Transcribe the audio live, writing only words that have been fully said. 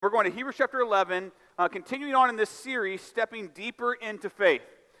we're going to Hebrews chapter 11, continuing on in this series, Stepping Deeper into Faith.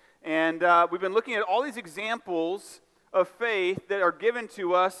 And we've been looking at all these examples of faith that are given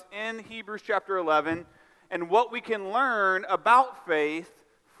to us in Hebrews chapter 11, and what we can learn about faith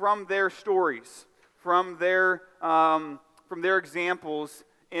from their stories, from their examples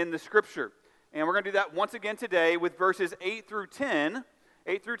in the Scripture. And we're going to do that once again today with verses 8 through 10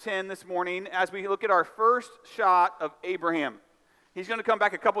 this morning, as we look at our first shot of Abraham. He's going to come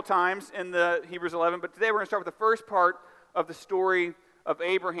back a couple times in the Hebrews 11, but today we're going to start with the first part of the story of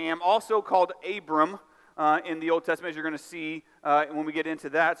Abraham, also called Abram in the Old Testament, as you're going to see when we get into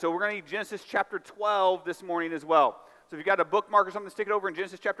that. So we're going to need Genesis chapter 12 this morning as well. So if you've got a bookmark or something, stick it over in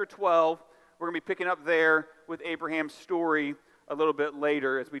Genesis chapter 12. We're going to be picking up there with Abraham's story a little bit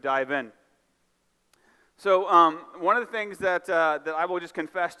later as we dive in. So one of the things that I will just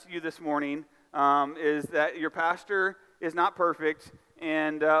confess to you this morning is that your pastor is not perfect,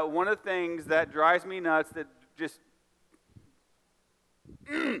 and one of the things that drives me nuts, that just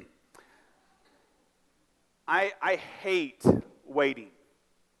I hate waiting.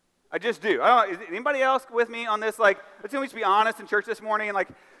 I just do. I don't know, is anybody else with me on this? Like, let's just be honest in church this morning. Like,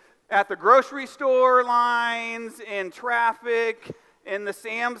 at the grocery store lines, in traffic, in the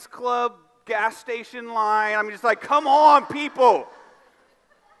Sam's Club gas station line. I'm just like, come on, people.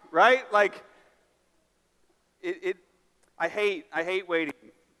 Right? Like, I hate waiting.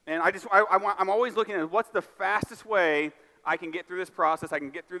 And I'm always looking at what's the fastest way I can get through this process. I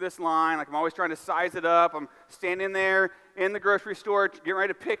can get through this line. Like, I'm always trying to size it up. I'm standing there in the grocery store getting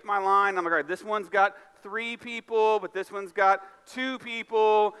ready to pick my line. I'm like, all right, this one's got 3 people, but this one's got 2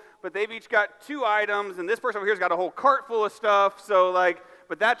 people, but they've each got 2 items, and this person over here's got a whole cart full of stuff. So, like,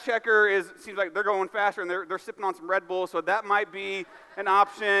 but that checker seems like they're going faster, and they're sipping on some Red Bull, so that might be an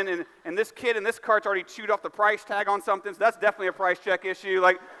option. And this kid in this cart's already chewed off the price tag on something, so that's definitely a price check issue.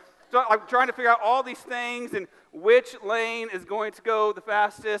 Like, so I'm trying to figure out all these things and which lane is going to go the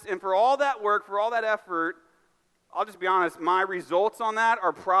fastest. And for all that work, for all that effort, I'll just be honest, my results on that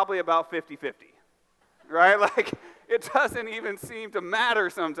are probably about 50-50, right? Like, it doesn't even seem to matter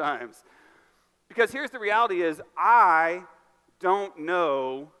sometimes. Because here's the reality is, I don't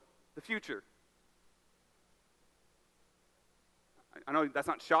know the future. I know that's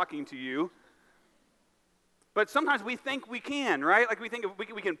not shocking to you, but sometimes we think we can, right? Like, we think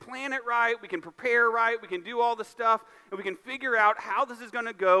if we can plan it right, we can prepare right, we can do all the stuff, and we can figure out how this is going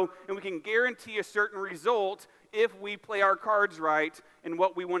to go, and we can guarantee a certain result if we play our cards right in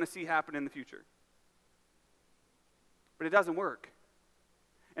what we want to see happen in the future. But it doesn't work.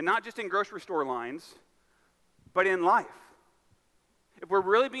 And not just in grocery store lines, but in life. If we're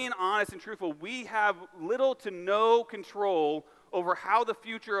really being honest and truthful, we have little to no control over how the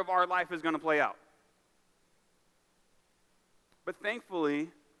future of our life is going to play out. But thankfully,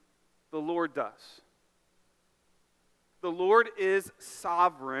 the Lord does. The Lord is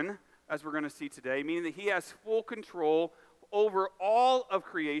sovereign, as we're going to see today, meaning that He has full control over all of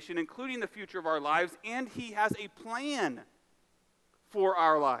creation, including the future of our lives, and He has a plan for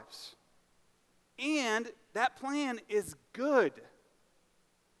our lives. And that plan is good.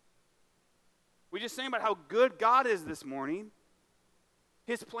 We just sang about how good God is this morning.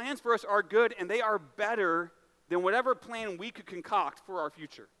 His plans for us are good, and they are better than whatever plan we could concoct for our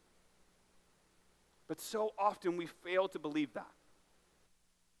future. But so often we fail to believe that.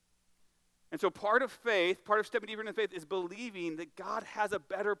 And so part of faith, part of stepping deeper into faith, is believing that God has a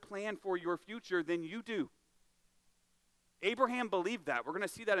better plan for your future than you do. Abraham believed that. We're going to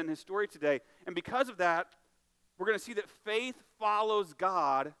see that in his story today. And because of that, we're going to see that faith follows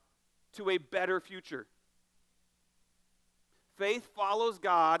God to a better future. Faith follows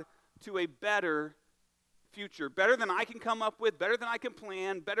God to a better future. Better than I can come up with, better than I can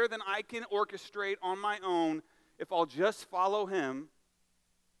plan, better than I can orchestrate on my own. If I'll just follow Him,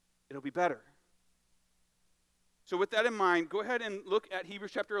 it'll be better. So with that in mind, go ahead and look at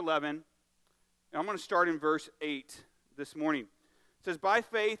Hebrews chapter 11. And I'm going to start in verse 8 this morning. It says, by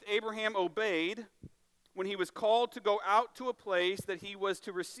faith Abraham obeyed when he was called to go out to a place that he was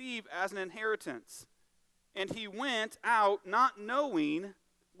to receive as an inheritance. And he went out not knowing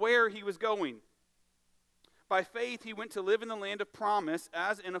where he was going. By faith he went to live in the land of promise,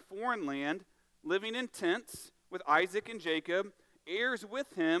 as in a foreign land, living in tents with Isaac and Jacob, heirs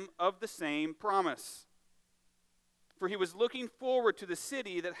with him of the same promise. For he was looking forward to the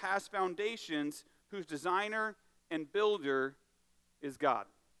city that has foundations, whose designer and builder is God.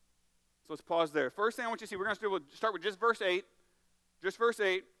 So let's pause there. First thing I want you to see, we're going to start with just verse 8. Just verse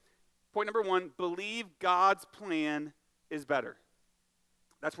 8. Point number 1, believe God's plan is better.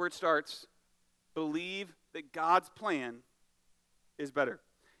 That's where it starts. Believe that God's plan is better.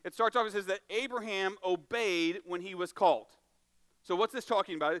 it starts off, it says that Abraham obeyed when he was called. So what's this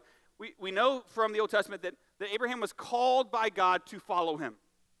talking about? We know from the Old Testament that Abraham was called by God to follow him.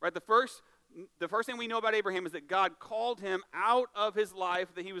 Right? The first thing we know about Abraham is that God called him out of his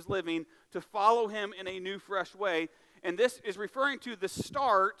life that he was living to follow him in a new, fresh way. And this is referring to the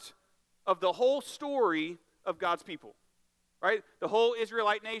start of the whole story of God's people. Right? The whole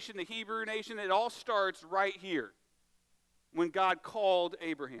Israelite nation, the Hebrew nation, it all starts right here when God called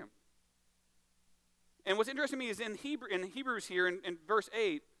Abraham. And what's interesting to me is in Hebrews here, in verse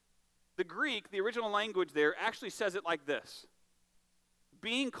 8, the Greek, the original language there, actually says it like this.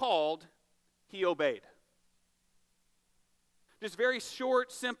 Being called, he obeyed. Just very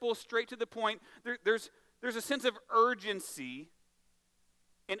short, simple, straight to the point. There's a sense of urgency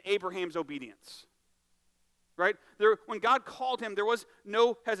in Abraham's obedience. Right? When God called him, there was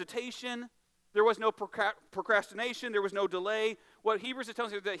no hesitation. There was no procrastination. There was no delay. What Hebrews is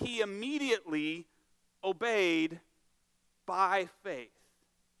telling us is that he immediately obeyed by faith.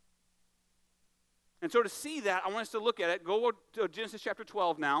 And so to see that, I want us to look at it. Go to Genesis chapter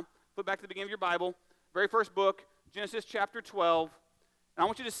 12 now. Flip back to the beginning of your Bible. Very first book, Genesis chapter 12. And I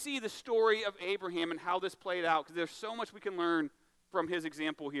want you to see the story of Abraham and how this played out, because there's so much we can learn from his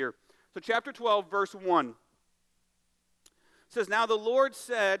example here. So chapter 12, verse 1. Says, now the Lord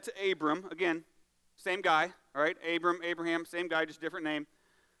said to Abram, again, same guy, all right, Abraham, same guy, just different name.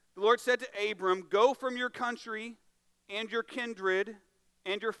 The Lord said to Abram, go from your country and your kindred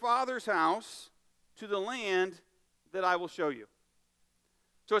and your father's house to the land that I will show you.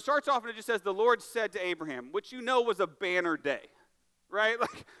 So it starts off and it just says, the Lord said to Abraham, which you know was a banner day, right?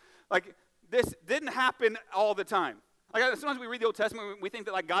 Like this didn't happen all the time. Like sometimes we read the Old Testament, we think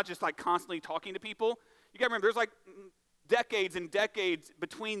that like God's just like constantly talking to people. You got to remember, there's like decades and decades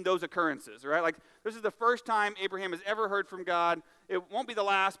between those occurrences, right? Like this is the first time Abraham has ever heard from God. It won't be the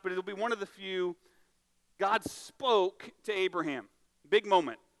last, but it'll be one of the few. God spoke to Abraham. Big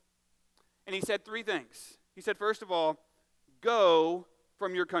moment. And he said three things. He said, first of all, go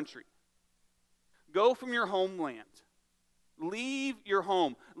from your country. Go from your homeland. Leave your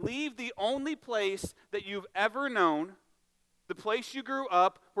home. Leave the only place that you've ever known, the place you grew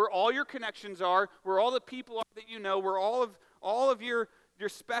up, where all your connections are, where all the people are that you know, where all of your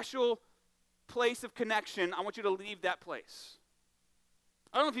special place of connection. I want you to leave that place.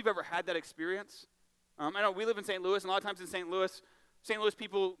 I don't know if you've ever had that experience. I know we live in St. Louis, and a lot of times in St. Louis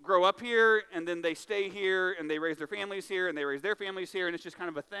people grow up here, and then they stay here, and they raise their families here, and they raise their families here, and it's just kind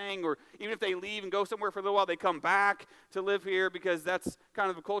of a thing. Or even if they leave and go somewhere for a little while, they come back to live here because that's kind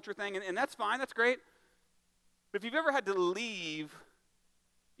of a culture thing, and that's fine, that's great. But if you've ever had to leave,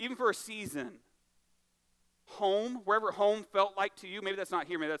 even for a season, home, wherever home felt like to you, maybe that's not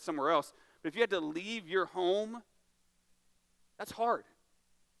here, maybe that's somewhere else, but if you had to leave your home, that's hard.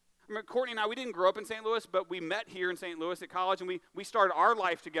 I mean, Courtney and I, we didn't grow up in St. Louis, but we met here in St. Louis at college, and we started our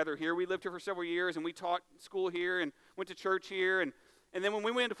life together here. We lived here for several years, and we taught school here and went to church here. And then when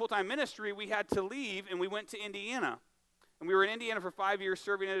we went into full-time ministry, we had to leave, and we went to Indiana. And we were in Indiana for 5 years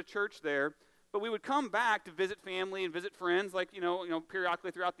serving at a church there. But we would come back to visit family and visit friends, like, you know,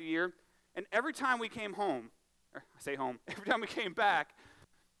 periodically throughout the year. And every time we came home, or I say home, every time we came back,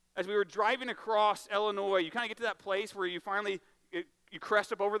 as we were driving across Illinois, you kind of get to that place where you finally you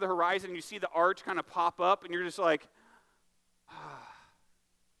crest up over the horizon, and you see the arch kind of pop up, and you're just like,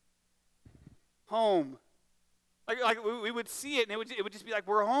 home. Like we would see it, and it would just be like,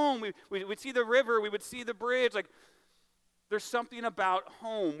 we're home. We would see the river. We would see the bridge. Like, there's something about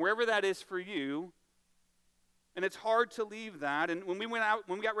home, wherever that is for you, and it's hard to leave that. And when we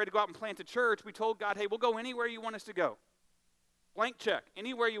got ready to go out and plant a church, we told God, hey, we'll go anywhere you want us to go. Blank check,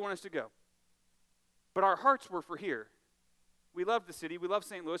 anywhere you want us to go. But our hearts were for here. We love the city. We love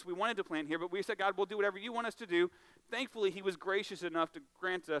St. Louis. We wanted to plant here, but we said, God, we'll do whatever you want us to do. Thankfully, he was gracious enough to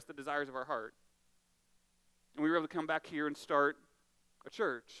grant us the desires of our heart. And we were able to come back here and start a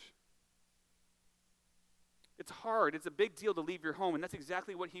church. It's hard. It's a big deal to leave your home, and that's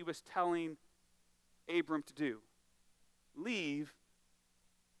exactly what he was telling Abram to do. Leave.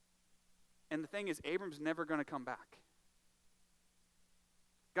 And the thing is, Abram's never going to come back.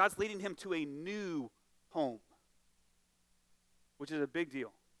 God's leading him to a new home, which is a big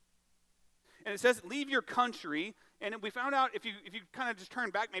deal. And it says, leave your country. And we found out, if you kind of just turn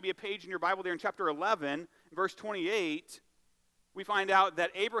back maybe a page in your Bible there in chapter 11, verse 28, we find out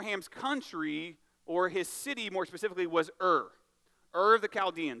that Abraham's country, or his city more specifically, was Ur of the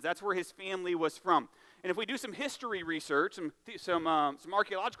Chaldeans. That's where his family was from. And if we do some history research, some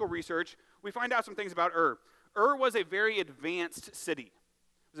archaeological research, we find out some things about Ur. Ur was a very advanced city.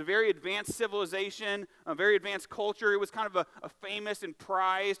 It was a very advanced civilization, a very advanced culture. It was kind of a famous and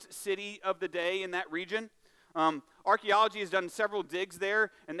prized city of the day in that region. Archaeology has done several digs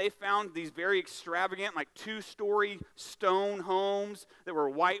there, and they found these very extravagant, like 2-story stone homes that were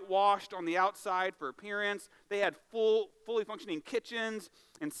whitewashed on the outside for appearance. They had fully functioning kitchens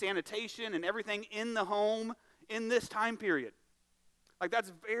and sanitation and everything in the home in this time period. Like,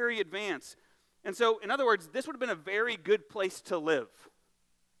 that's very advanced. And so, in other words, this would have been a very good place to live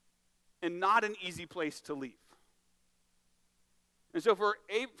and not an easy place to leave. And so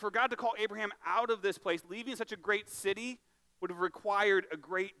for God to call Abraham out of this place, leaving such a great city, would have required a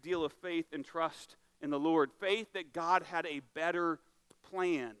great deal of faith and trust in the Lord. Faith that God had a better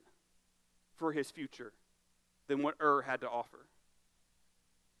plan for his future than what Ur had to offer.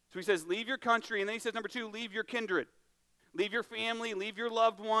 So he says, leave your country. And then he says, number 2, leave your kindred. Leave your family, leave your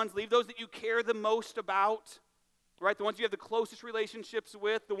loved ones, leave those that you care the most about, right? The ones you have the closest relationships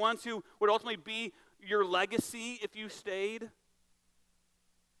with, the ones who would ultimately be your legacy if you stayed.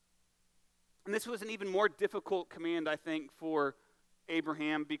 And this was an even more difficult command, I think, for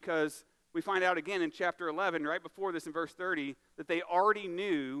Abraham, because we find out again in chapter 11, right before this in verse 30, that they already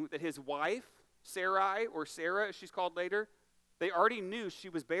knew that his wife, Sarai, or Sarah as she's called later, they already knew she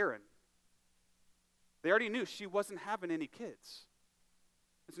was barren. They already knew she wasn't having any kids.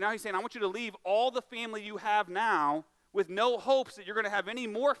 And so now he's saying, I want you to leave all the family you have now with no hopes that you're going to have any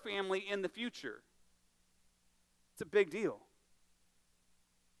more family in the future. It's a big deal.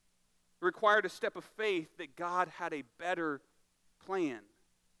 It required a step of faith that God had a better plan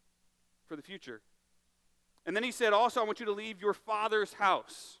for the future. And then he said, also, I want you to leave your father's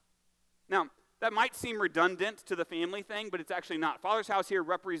house. Now, that might seem redundant to the family thing, but it's actually not. Father's house here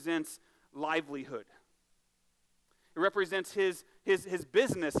represents livelihood. It represents his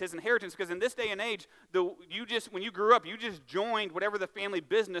business, his inheritance, because in this day and age, when you grew up, you just joined whatever the family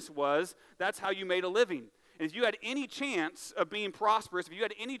business was. That's how you made a living. And if you had any chance of being prosperous, if you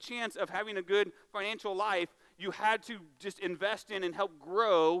had any chance of having a good financial life, you had to just invest in and help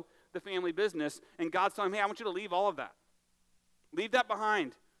grow the family business. And God's telling him, hey, I want you to leave all of that. Leave that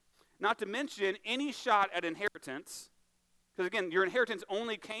behind. Not to mention any shot at inheritance, because again, your inheritance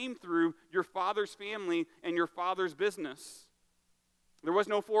only came through your father's family and your father's business. There was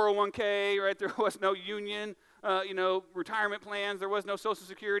no 401k, right? There was no union, retirement plans. There was no Social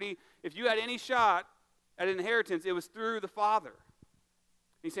Security. If you had any shot at inheritance, it was through the father.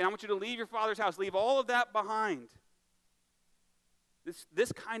 He's saying, I want you to leave your father's house. Leave all of that behind.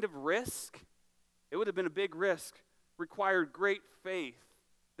 This kind of risk, it would have been a big risk, required great faith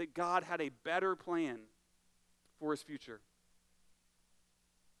that God had a better plan for his future.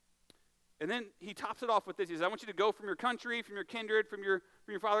 And then he tops it off with this. He says, I want you to go from your country, from your kindred, from your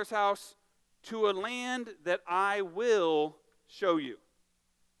father's house, to a land that I will show you.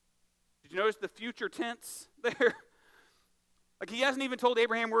 Did you notice the future tense there? Like, he hasn't even told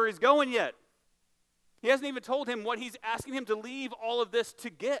Abraham where he's going yet. He hasn't even told him what he's asking him to leave all of this to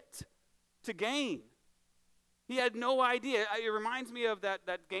get, to gain. He had no idea. It reminds me of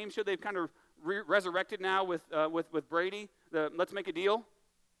that game show they've kind of resurrected now with Brady, the Let's Make a Deal.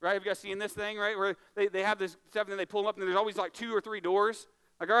 Right? Have you guys seen this thing, right? Where they have this stuff and then they pull them up and there's always like 2 or 3 doors.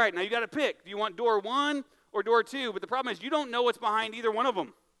 Like, all right, now you got to pick. Do you want door 1 or door 2? But the problem is you don't know what's behind either one of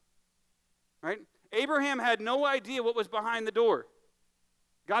them. Right? Abraham had no idea what was behind the door.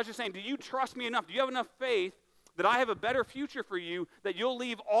 God's just saying, do you trust me enough? Do you have enough faith that I have a better future for you, that you'll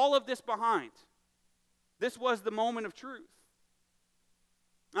leave all of this behind? This was the moment of truth.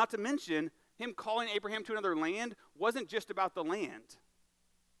 Not to mention, him calling Abraham to another land wasn't just about the land.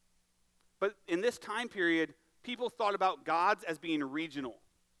 But in this time period, people thought about gods as being regional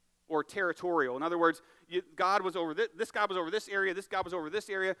or territorial. In other words, God was over this God was over this area, this God was over this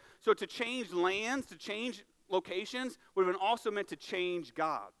area. So to change lands, to change locations, would have been also meant to change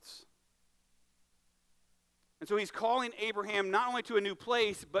gods. And so he's calling Abraham not only to a new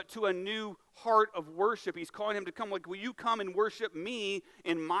place, but to a new heart of worship. He's calling him to come, like, will you come and worship me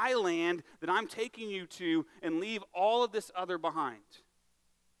in my land that I'm taking you to, and leave all of this other behind?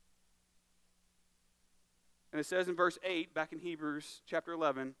 And it says in verse 8, back in Hebrews chapter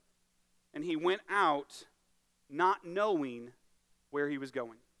 11, and he went out not knowing where he was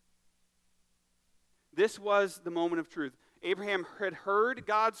going. This was the moment of truth. Abraham had heard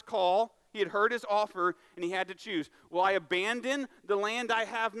God's call. He had heard his offer, and he had to choose. Will I abandon the land I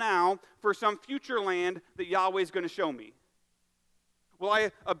have now for some future land that Yahweh is going to show me? Will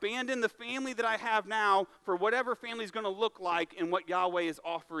I abandon the family that I have now for whatever family is going to look like and what Yahweh is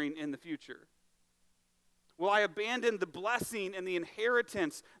offering in the future? Will I abandon the blessing and the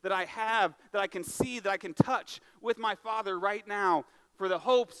inheritance that I have, that I can see, that I can touch with my Father right now for the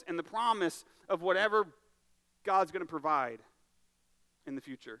hopes and the promise of whatever God's going to provide in the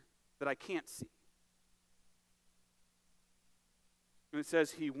future that I can't see. And it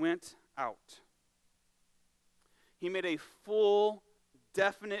says he went out. He made a full,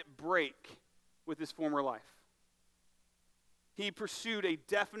 definite break with his former life. He pursued a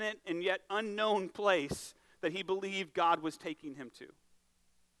definite and yet unknown place that he believed God was taking him to.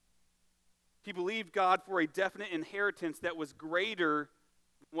 He believed God for a definite inheritance that was greater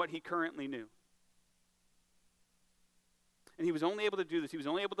than what he currently knew. And he was only able to do this, he was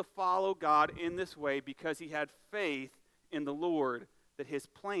only able to follow God in this way because he had faith in the Lord that his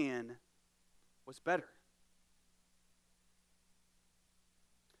plan was better.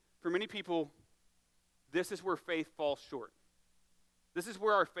 For many people, this is where faith falls short. This is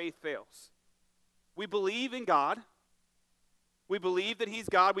where our faith fails. We believe in God. We believe that he's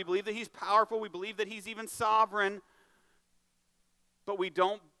God. We believe that he's powerful. We believe that he's even sovereign. But we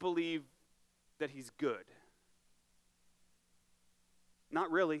don't believe that he's good.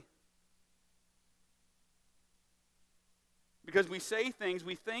 Not really. Because we say things,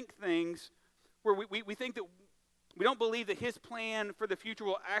 we think things, where we think that we don't believe that his plan for the future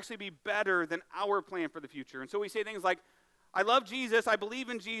will actually be better than our plan for the future. And so we say things like, I love Jesus, I believe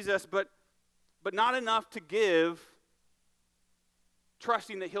in Jesus, but not enough to give,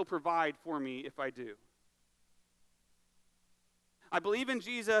 trusting that he'll provide for me if I do. I believe in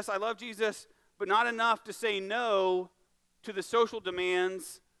Jesus, I love Jesus, but not enough to say no to the social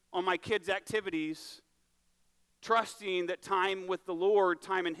demands on my kids' activities, trusting that time with the Lord,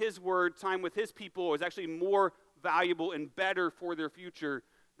 time in his word, time with his people is actually more valuable and better for their future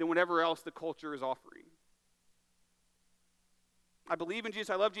than whatever else the culture is offering. I believe in Jesus,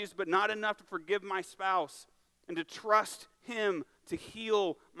 I love Jesus, but not enough to forgive my spouse and to trust him to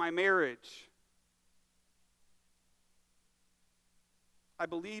heal my marriage. I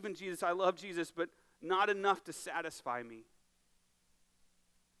believe in Jesus, I love Jesus, but not enough to satisfy me.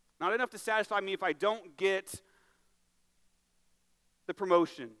 Not enough to satisfy me if I don't get the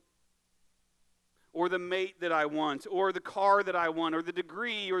promotion, or the mate that I want, or the car that I want, or the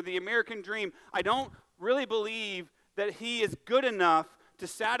degree, or the American dream. I don't really believe that he is good enough to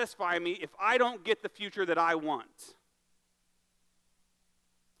satisfy me if I don't get the future that I want.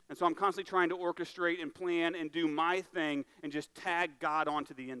 And so I'm constantly trying to orchestrate and plan and do my thing and just tag God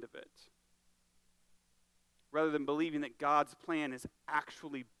onto the end of it, rather than believing that God's plan is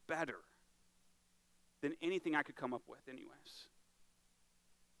actually better than anything I could come up with anyways.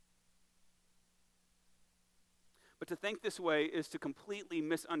 But to think this way is to completely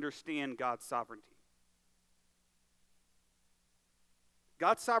misunderstand God's sovereignty.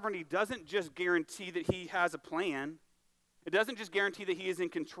 God's sovereignty doesn't just guarantee that he has a plan. It doesn't just guarantee that he is in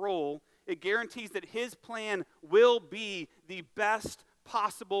control. It guarantees that his plan will be the best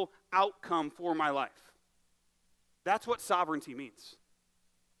possible outcome for my life. That's what sovereignty means.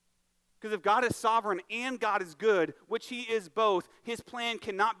 Because if God is sovereign and God is good, which he is both, his plan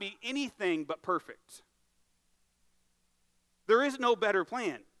cannot be anything but perfect. There is no better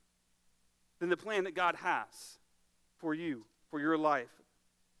plan than the plan that God has for you, for your life.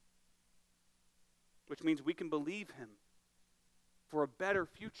 Which means we can believe him for a better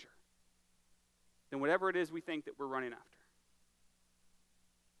future than whatever it is we think that we're running after.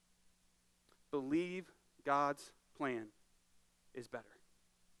 Believe God's plan is better.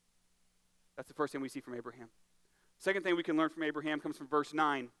 That's the first thing we see from Abraham. Second thing we can learn from Abraham comes from verse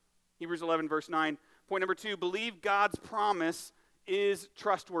 9. Hebrews 11, verse 9. Point number 2, believe God's promise is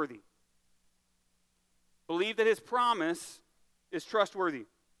trustworthy. Believe that his promise is trustworthy.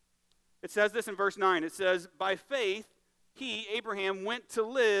 It says this in verse 9. It says, by faith, he, Abraham, went to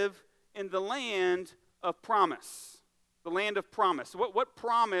live in the land of promise. The land of promise. What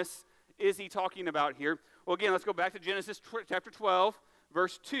promise is he talking about here? Well, again, let's go back to Genesis chapter 12,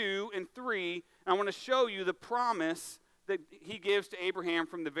 verse 2 and 3. And I want to show you the promise that he gives to Abraham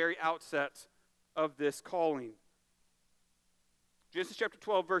from the very outset of this calling. Genesis chapter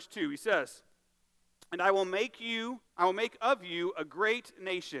 12, verse 2, he says, and I will make of you a great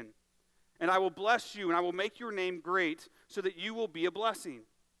nation, and I will bless you, and I will make your name great, so that you will be a blessing.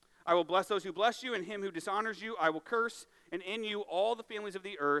 I will bless those who bless you, and him who dishonors you I will curse, and in you all the families of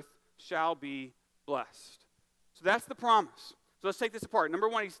the earth shall be blessed. So that's the promise. So let's take this apart. Number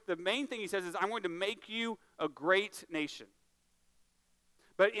one, the main thing he says is, I'm going to make you a great nation.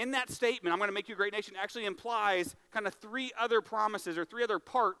 But in that statement, I'm going to make you a great nation, actually implies kind of three other promises or three other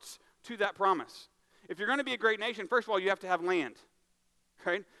parts to that promise. If you're going to be a great nation, first of all, you have to have land.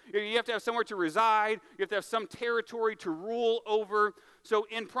 Right? You have to have somewhere to reside. You have to have some territory to rule over. So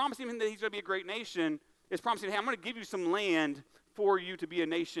in promising him that he's going to be a great nation, it's promising, hey, I'm going to give you some land for you to be a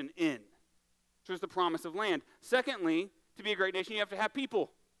nation in. So there's the promise of land. Secondly, to be a great nation, you have to have people.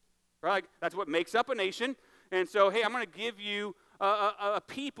 Right? Like, that's what makes up a nation. And so, hey, I'm going to give you a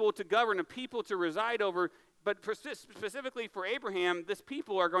people to govern, a people to reside over. But specifically for Abraham, this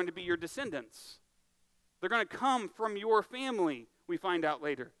people are going to be your descendants. They're going to come from your family, we find out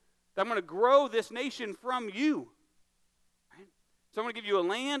later. That I'm going to grow this nation from you. Right? So I'm going to give you a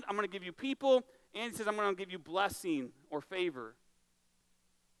land, I'm going to give you people, and he says I'm going to give you blessing or favor.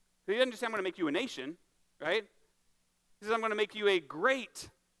 So he doesn't just say I'm going to make you a nation, right? He says I'm going to make you a great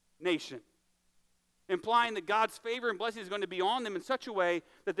nation, implying that God's favor and blessing is going to be on them in such a way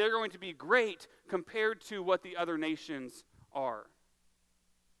that they're going to be great compared to what the other nations are.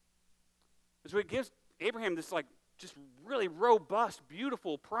 So it gives Abraham this just really robust,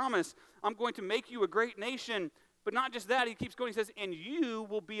 beautiful promise. I'm going to make you a great nation, but not just that. He keeps going, he says, and you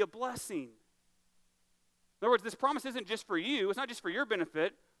will be a blessing. In other words, this promise isn't just for you. It's not just for your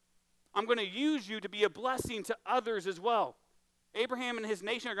benefit. I'm going to use you to be a blessing to others as well. Abraham and his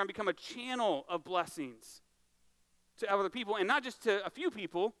nation are going to become a channel of blessings to other people, and not just to a few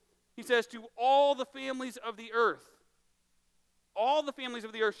people. He says, to all the families of the earth. All the families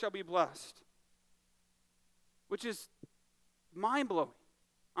of the earth shall be blessed. Which is mind-blowing,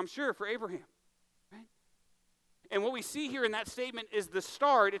 I'm sure, for Abraham. Right? And what we see here in that statement is the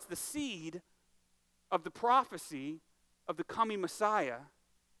start, it's the seed of the prophecy of the coming Messiah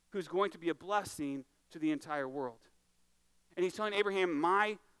who's going to be a blessing to the entire world. And he's telling Abraham,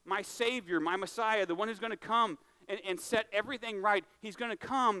 my Savior, my Messiah, the one who's going to come and set everything right, he's going to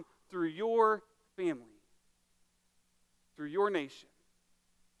come through your family, through your nation.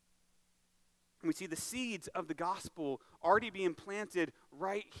 And we see the seeds of the gospel already being planted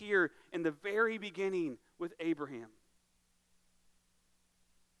right here in the very beginning with Abraham.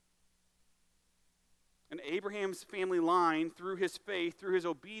 And Abraham's family line, through his faith, through his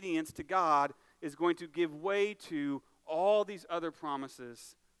obedience to God, is going to give way to all these other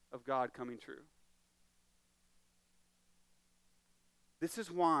promises of God coming true. This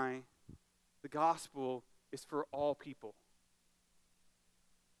is why the gospel is for all people.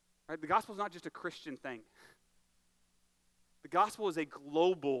 Right? The gospel is not just a Christian thing. The gospel is a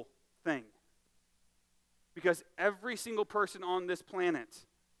global thing. Because every single person on this planet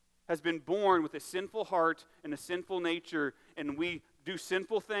has been born with a sinful heart and a sinful nature, and we do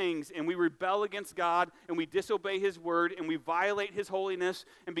sinful things, and we rebel against God, and we disobey his word, and we violate his holiness,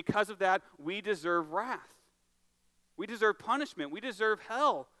 and because of that, we deserve wrath. We deserve punishment. We deserve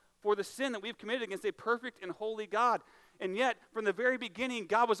hell for the sin that we've committed against a perfect and holy God. And yet, from the very beginning,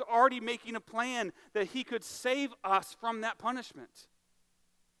 God was already making a plan that he could save us from that punishment.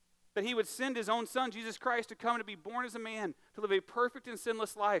 That he would send his own son, Jesus Christ, to come and to be born as a man, to live a perfect and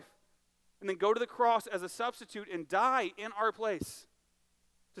sinless life, and then go to the cross as a substitute and die in our place.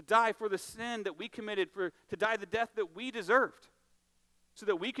 To die for the sin that we committed, to die the death that we deserved, so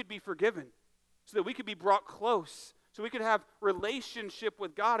that we could be forgiven, so that we could be brought close, so we could have relationship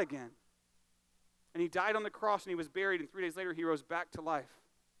with God again. And he died on the cross and he was buried, and 3 days later he rose back to life,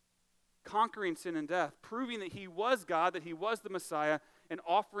 conquering sin and death, proving that he was God, that he was the Messiah, and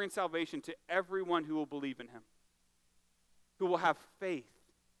offering salvation to everyone who will believe in him, who will have faith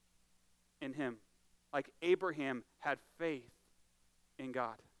in him, like Abraham had faith in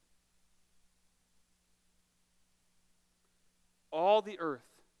God. All the earth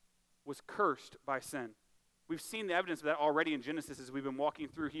was cursed by sin. We've seen the evidence of that already in Genesis as we've been walking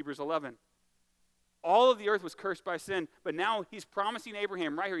through Hebrews 11. All of the earth was cursed by sin, but now he's promising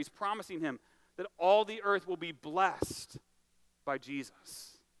Abraham, right here, he's promising him that all the earth will be blessed by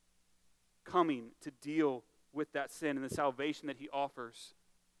Jesus, coming to deal with that sin and the salvation that he offers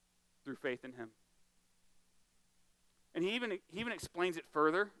through faith in him. And he even explains it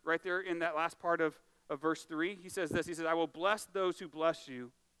further right there in that last part of verse 3. He says this, he says, I will bless those who bless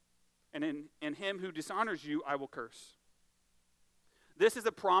you, and in him who dishonors you, I will curse. This is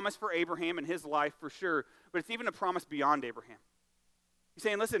a promise for Abraham and his life for sure, but it's even a promise beyond Abraham. He's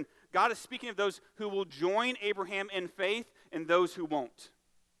saying, listen, God is speaking of those who will join Abraham in faith and those who won't.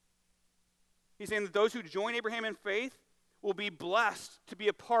 He's saying that those who join Abraham in faith will be blessed to be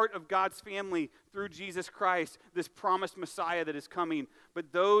a part of God's family through Jesus Christ, this promised Messiah that is coming.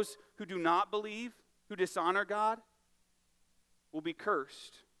 But those who do not believe, who dishonor God, will be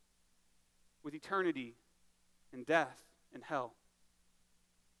cursed with eternity and death and hell.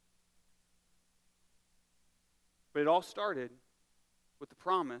 But it all started with the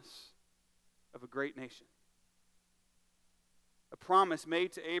promise of a great nation. A promise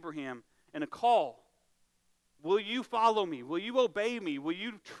made to Abraham and a call. Will you follow me? Will you obey me? Will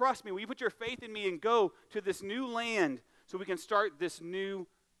you trust me? Will you put your faith in me and go to this new land so we can start this new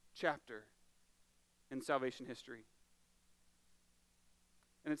chapter in salvation history.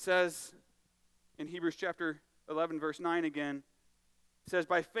 And it says in Hebrews chapter 11, verse 9 again, it says,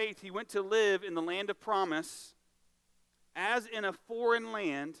 by faith he went to live in the land of promise, as in a foreign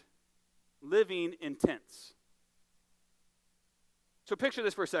land, living in tents. So picture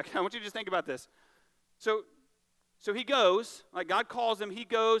this for a second. I want you to just think about this. So he goes, like God calls him, he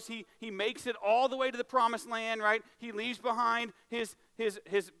goes, he makes it all the way to the promised land, right? He leaves behind his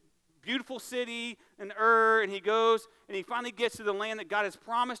beautiful city in Ur, and he goes, and he finally gets to the land that God has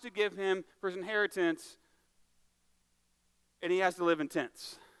promised to give him for his inheritance, and he has to live in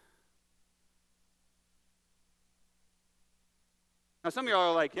tents. Now, some of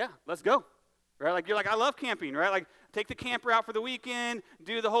y'all are like, yeah, let's go, right? Like, you're like, I love camping, right? Like, take the camper out for the weekend,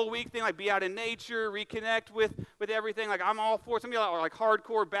 do the whole week thing, like be out in nature, reconnect with everything. Like, I'm all for it. Some of y'all are like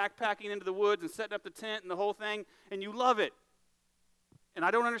hardcore backpacking into the woods and setting up the tent and the whole thing, and you love it. And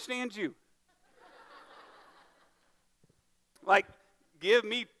I don't understand you. Like, give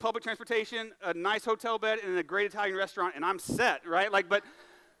me public transportation, a nice hotel bed, and a great Italian restaurant, and I'm set, right? Like, but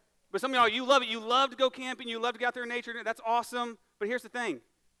some of y'all, you love it. You love to go camping. You love to get out there in nature. That's awesome. But here's the thing.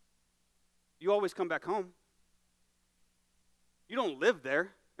 You always come back home. You don't live there,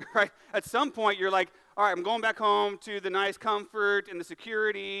 right? At some point, you're like, all right, I'm going back home to the nice comfort and the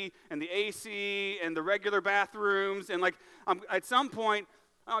security and the AC and the regular bathrooms. And like, at some point,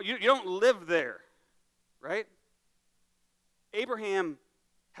 you don't live there, right? Abraham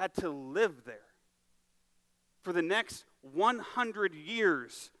had to live there for the next 100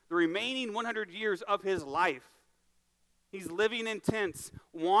 years, the remaining 100 years of his life. He's living in tents,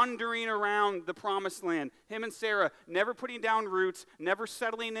 wandering around the promised land. Him and Sarah never putting down roots, never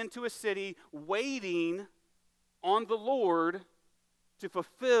settling into a city, waiting on the Lord to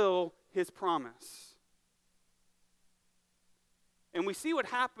fulfill his promise. And we see what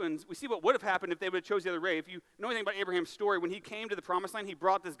happens, we see what would have happened if they would have chose the other way. If you know anything about Abraham's story, when he came to the promised land, he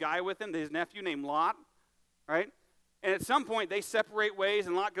brought this guy with him, his nephew named Lot, right? And at some point, they separate ways,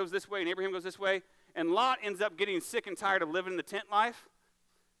 and Lot goes this way, and Abraham goes this way. And Lot ends up getting sick and tired of living the tent life,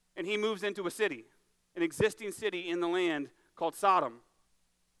 and he moves into a city, an existing city in the land called Sodom.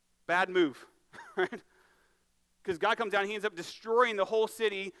 Bad move, right? Because God comes down, he ends up destroying the whole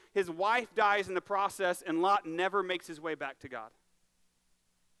city. His wife dies in the process, and Lot never makes his way back to God.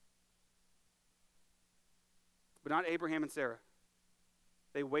 But not Abraham and Sarah.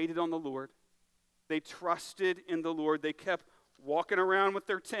 They waited on the Lord. They trusted in the Lord. They kept walking around with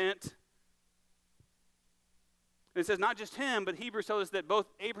their tent. And it says not just him, but Hebrews tells us that both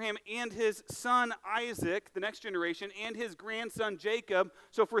Abraham and his son Isaac, the next generation, and his grandson Jacob,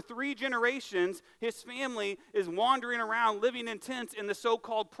 so for 3 generations, his family is wandering around living in tents in the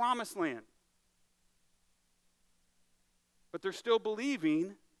so-called promised land. But they're still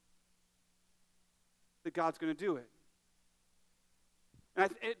believing that God's going to do it. And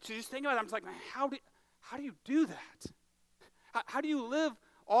to just think about it, I'm just like, man, how do you do that? How do you live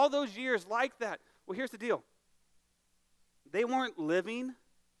all those years like that? Well, here's the deal. They weren't living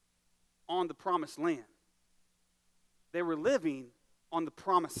on the promised land. They were living on the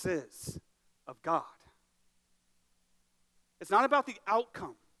promises of God. It's not about the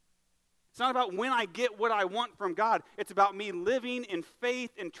outcome. It's not about when I get what I want from God. It's about me living in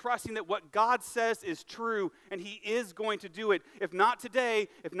faith and trusting that what God says is true, and he is going to do it. If not today,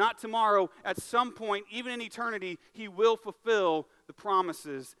 if not tomorrow, at some point, even in eternity, he will fulfill the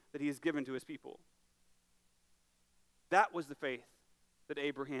promises that he has given to his people. That was the faith that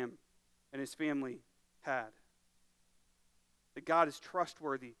Abraham and his family had. That God is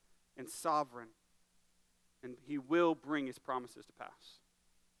trustworthy and sovereign, and he will bring his promises to pass.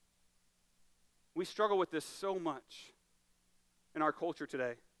 We struggle with this so much in our culture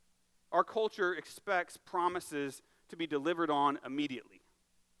today. Our culture expects promises to be delivered on immediately,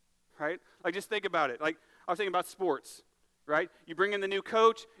 right? Like, just think about it. Like, I was thinking about sports, right? You bring in the new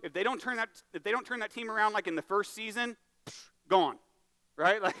coach. If they don't turn that team around like in the first season, gone,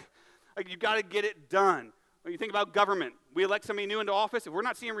 right? Like you got to get it done. When you think about government, we elect somebody new into office. If we're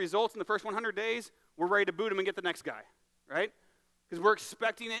not seeing results in the first 100 days, we're ready to boot him and get the next guy, right? Because we're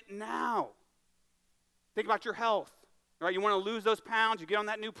expecting it now. Think about your health, right? You want to lose those pounds, you get on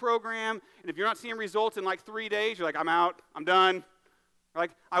that new program, and if you're not seeing results in like 3 days, you're like, I'm out, I'm done.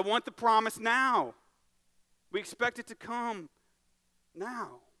 Like, I want the promise now. We expect it to come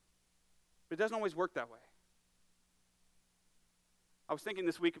now. But it doesn't always work that way. I was thinking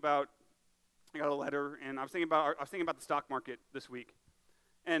this week about, I got a letter, and I was thinking about the stock market this week.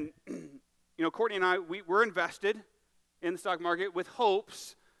 And, Courtney and I, we're invested in the stock market with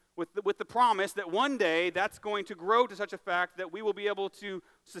hopes with the promise that one day that's going to grow to such a fact that we will be able to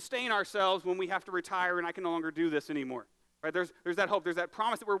sustain ourselves when we have to retire and I can no longer do this anymore. Right? There's that hope. There's that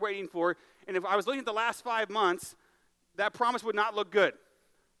promise that we're waiting for. And if I was looking at the last 5 months, that promise would not look good.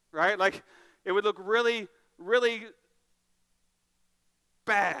 Right? Like, it would look really, really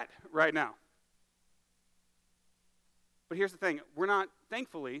bad right now. But here's the thing.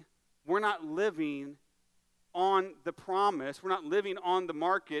 Thankfully, we're not living on the promise. We're not living on the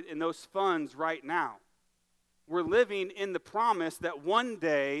market in those funds right now. We're living in the promise that one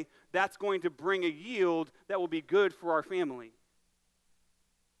day that's going to bring a yield that will be good for our family.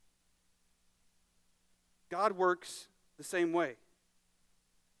 God works the same way.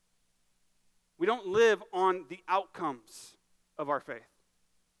 We don't live on the outcomes of our faith.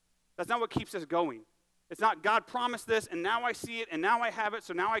 That's not what keeps us going. It's not God promised this and now I see it and now I have it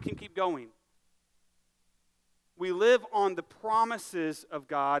so now I can keep going. We live on the promises of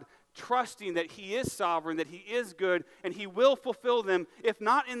God, trusting that He is sovereign, that He is good, and He will fulfill them, if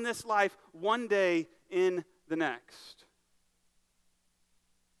not in this life, one day in the next.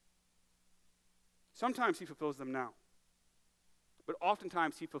 Sometimes He fulfills them now, but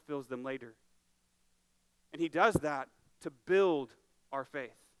oftentimes He fulfills them later. And He does that to build our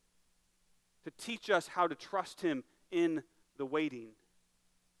faith, to teach us how to trust Him in the waiting,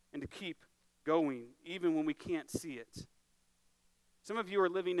 and to keep going, even when we can't see it. Some of you are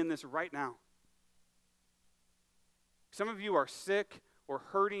living in this right now. Some of you are sick or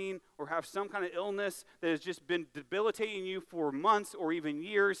hurting or have some kind of illness that has just been debilitating you for months or even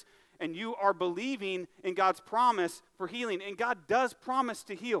years, and you are believing in God's promise for healing, and God does promise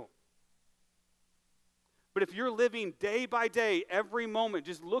to heal. But if you're living day by day, every moment,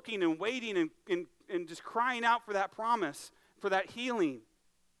 just looking and waiting and just crying out for that promise, for that healing,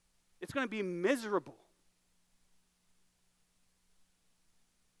 it's going to be miserable.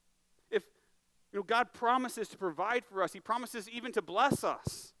 If God promises to provide for us, He promises even to bless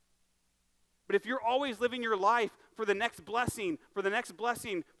us. But if you're always living your life for the next blessing, for the next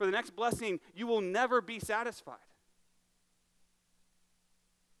blessing, for the next blessing, you will never be satisfied.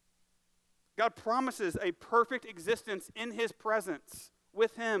 God promises a perfect existence in His presence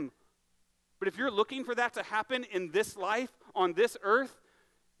with Him. But if you're looking for that to happen in this life, on this earth,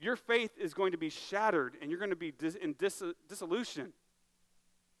 your faith is going to be shattered and you're going to be in dissolution.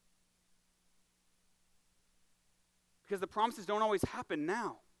 Because the promises don't always happen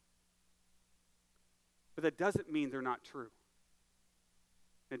now. But that doesn't mean they're not true.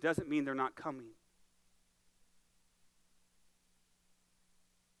 It doesn't mean they're not coming.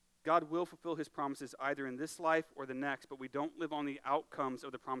 God will fulfill His promises either in this life or the next, but we don't live on the outcomes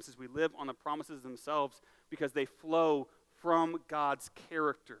of the promises. We live on the promises themselves because they flow from God's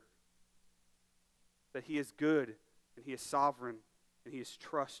character. That He is good, and He is sovereign, and He is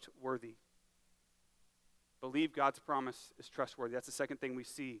trustworthy. Believe God's promise is trustworthy. That's the second thing we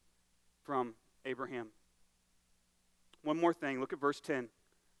see from Abraham. One more thing. Look at verse 10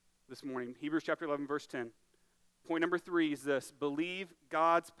 this morning. Hebrews chapter 11, verse 10. Point number 3 is this: believe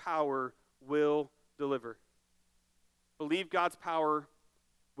God's power will deliver. Believe God's power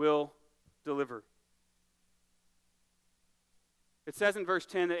will deliver. It says in verse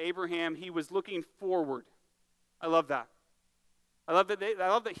 10 that Abraham, he was looking forward. I love that. I love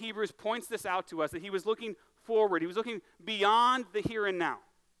that Hebrews points this out to us, that he was looking forward. He was looking beyond the here and now.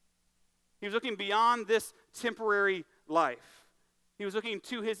 He was looking beyond this temporary life. He was looking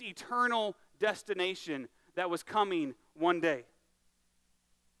to his eternal destination that was coming one day.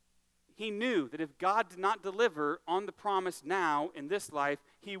 He knew that if God did not deliver on the promise now in this life,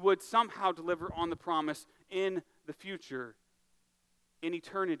 He would somehow deliver on the promise in the future, in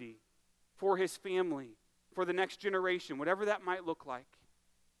eternity, for His family, for the next generation, whatever that might look like.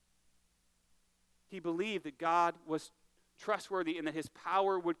 He believed that God was trustworthy and that His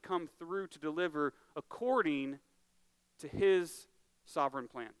power would come through to deliver according to His sovereign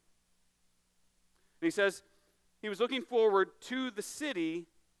plan. And he says he was looking forward to the city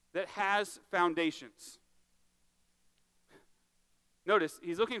that has foundations. Notice,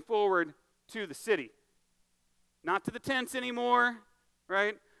 he's looking forward to the city. Not to the tents anymore,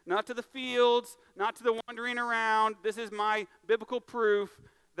 right? Not to the fields, not to the wandering around. This is my biblical proof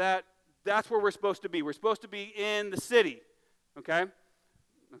that that's where we're supposed to be. We're supposed to be in the city, okay?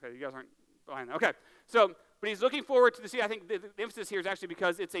 Okay, you guys aren't behind that. Okay, so, but he's looking forward to the city. I think the emphasis here is actually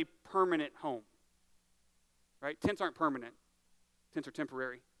because it's a permanent home, right? Tents aren't permanent. Tents are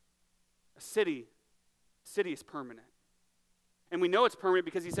temporary. A city is permanent. And we know it's permanent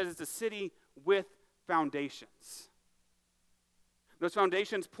because he says it's a city with foundations. Those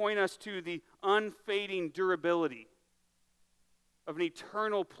foundations point us to the unfading durability of an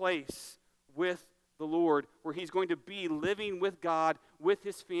eternal place with the Lord, where he's going to be living with God, with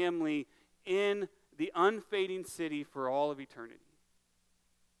his family, in the unfading city for all of eternity.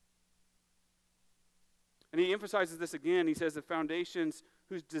 And he emphasizes this again. He says the foundations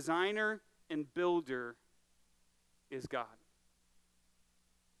whose designer and builder is God.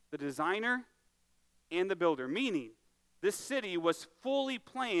 The designer and the builder, meaning this city was fully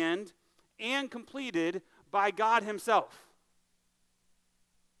planned and completed by God himself.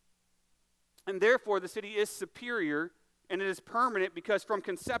 And therefore, the city is superior and it is permanent because from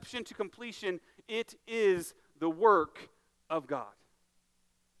conception to completion, it is the work of God.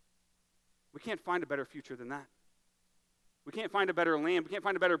 We can't find a better future than that. We can't find a better land. We can't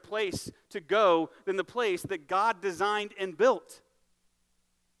find a better place to go than the place that God designed and built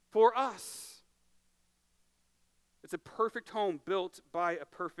for us. It's a perfect home built by a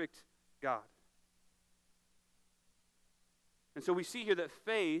perfect God. And so we see here that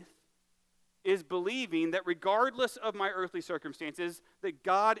faith is believing that regardless of my earthly circumstances, that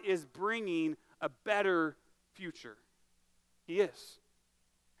God is bringing a better future. He is.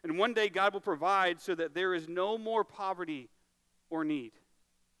 And one day God will provide so that there is no more poverty or need,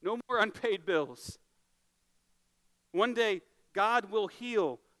 no more unpaid bills. One day God will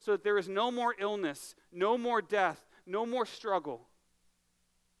heal so that there is no more illness, no more death, no more struggle.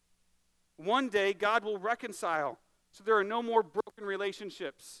 One day God will reconcile so there are no more broken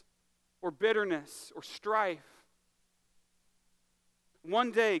relationships or bitterness or strife.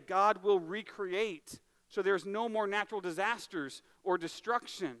 One day God will recreate so there's no more natural disasters or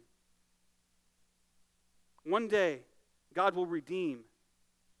destruction. One day, God will redeem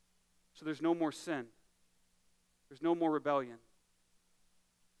so there's no more sin. There's no more rebellion.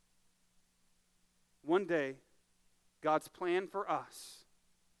 One day, God's plan for us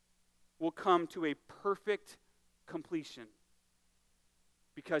will come to a perfect completion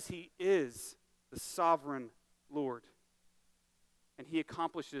because he is the sovereign Lord and he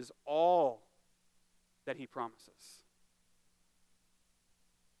accomplishes all that he promises.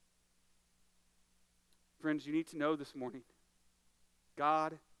 Friends, you need to know this morning,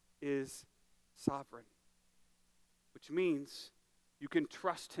 God is sovereign, which means you can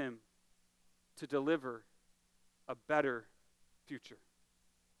trust him to deliver a better future.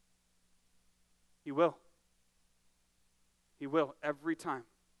 He will. He will every time.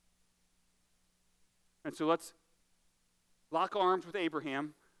 And so let's lock arms with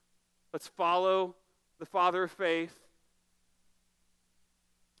Abraham. Let's follow the father of faith.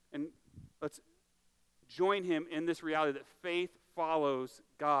 And let's join him in this reality that faith follows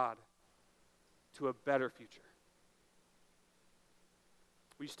God to a better future.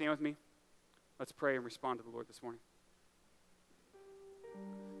 Will you stand with me? Let's pray and respond to the Lord this morning.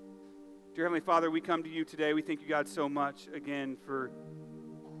 Dear Heavenly Father, we come to you today. We thank you, God, so much again for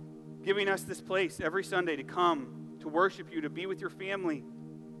giving us this place every Sunday to come, to worship you, to be with your family.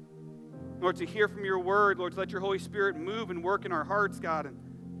 Lord, to hear from your word, Lord, to let your Holy Spirit move and work in our hearts, God.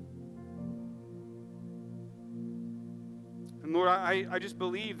 And Lord, I just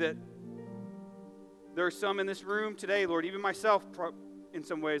believe that there are some in this room today, Lord, even myself in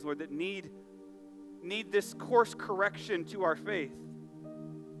some ways, Lord, that need this course correction to our faith.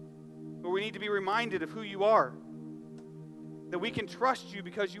 Lord, we need to be reminded of who you are, that we can trust you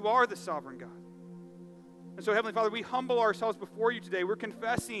because you are the sovereign God. And so, Heavenly Father, we humble ourselves before you today. We're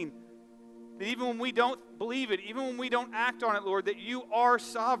confessing that even when we don't believe it, even when we don't act on it, Lord, that you are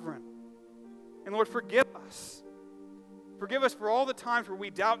sovereign. And Lord, forgive us. Forgive us for all the times where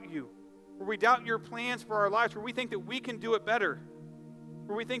we doubt you, where we doubt your plans for our lives, where we think that we can do it better,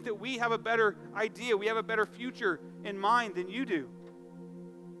 where we think that we have a better idea, we have a better future in mind than you do.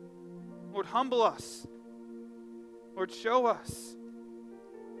 Lord, humble us. Lord, show us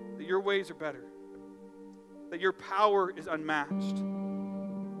that your ways are better, that your power is unmatched,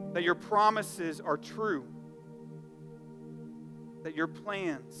 that your promises are true, that your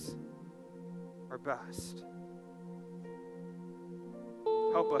plans are best.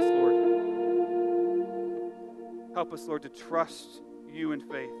 Help us, Lord. Help us, Lord, to trust you in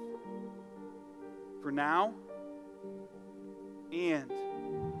faith for now and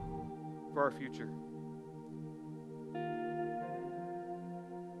for our future.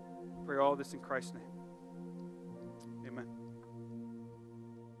 Pray all this in Christ's name.